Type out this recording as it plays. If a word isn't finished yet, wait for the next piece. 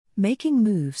Making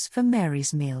moves for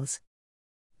Mary's Meals.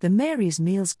 The Mary's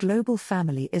Meals global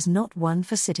family is not one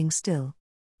for sitting still.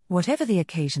 Whatever the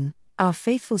occasion, our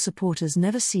faithful supporters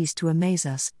never cease to amaze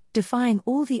us, defying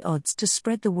all the odds to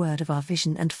spread the word of our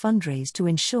vision and fundraise to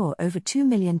ensure over 2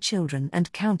 million children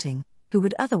and counting, who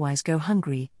would otherwise go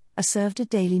hungry, are served a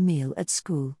daily meal at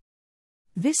school.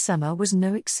 This summer was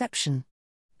no exception.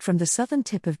 From the southern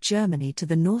tip of Germany to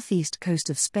the northeast coast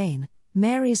of Spain,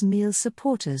 Mary's Meals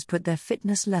supporters put their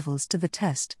fitness levels to the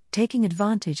test, taking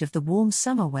advantage of the warm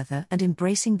summer weather and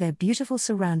embracing their beautiful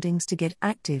surroundings to get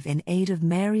active in aid of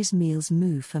Mary's Meals'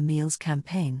 Move for Meals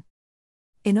campaign.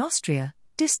 In Austria,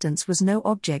 distance was no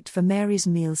object for Mary's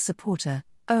Meals supporter,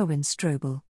 Erwin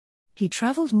Strobel. He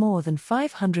traveled more than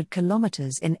 500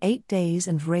 kilometers in 8 days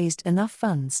and raised enough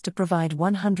funds to provide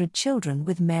 100 children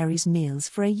with Mary's Meals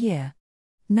for a year.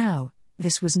 Now,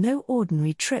 this was no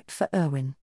ordinary trip for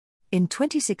Erwin. In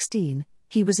 2016,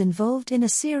 he was involved in a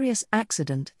serious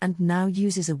accident and now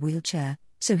uses a wheelchair,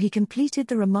 so he completed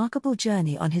the remarkable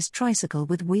journey on his tricycle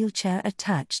with wheelchair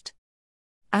attached.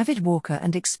 Avid walker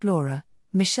and explorer,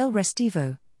 Michel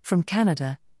Restivo, from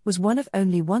Canada, was one of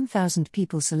only 1,000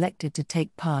 people selected to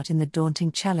take part in the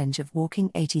daunting challenge of walking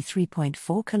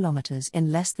 83.4 kilometers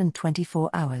in less than 24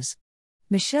 hours.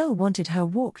 Michelle wanted her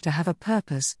walk to have a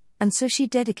purpose, and so she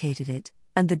dedicated it,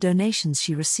 and the donations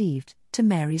she received, to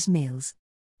Mary's Meals.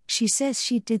 She says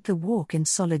she did the walk in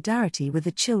solidarity with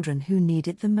the children who need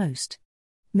it the most.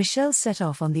 Michelle set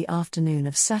off on the afternoon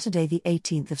of Saturday the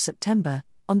 18th of September,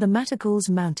 on the Matagalls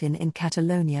mountain in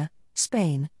Catalonia,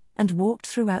 Spain, and walked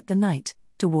throughout the night,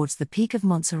 towards the peak of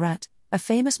Montserrat, a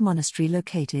famous monastery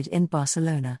located in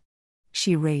Barcelona.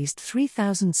 She raised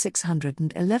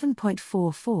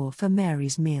 $3,611.44 for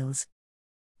Mary's Meals.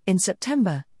 In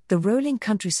September, the rolling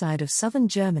countryside of southern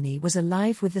Germany was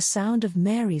alive with the sound of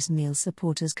Mary's Meals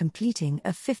supporters completing a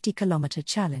 50-kilometer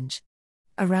challenge.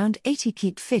 Around 80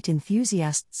 Keep Fit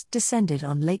enthusiasts descended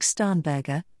on Lake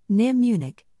Starnberger, near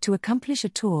Munich, to accomplish a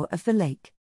tour of the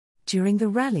lake. During the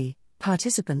rally,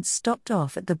 participants stopped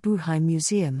off at the Buchheim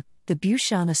Museum, the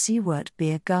Buchaner Seewort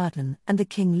Beer Garden and the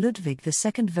King Ludwig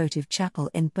II votive chapel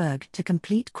in Berg to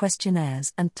complete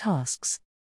questionnaires and tasks.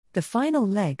 The final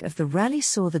leg of the rally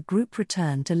saw the group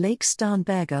return to Lake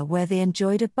Starnberger, where they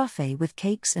enjoyed a buffet with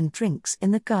cakes and drinks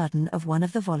in the garden of one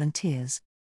of the volunteers.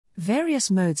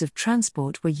 Various modes of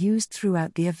transport were used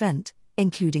throughout the event,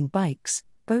 including bikes,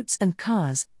 boats and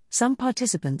cars. Some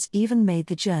participants even made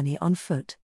the journey on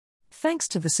foot. Thanks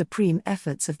to the supreme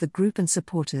efforts of the group and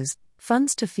supporters,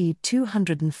 funds to feed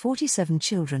 247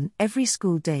 children every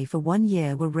school day for 1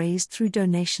 year were raised through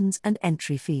donations and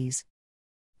entry fees.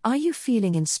 Are you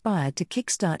feeling inspired to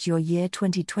kickstart your year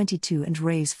 2022 and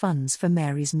raise funds for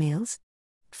Mary's Meals?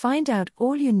 Find out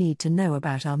all you need to know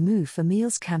about our Move for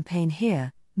Meals campaign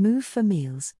here, Move for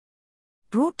Meals.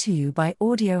 Brought to you by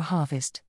Audio Harvest.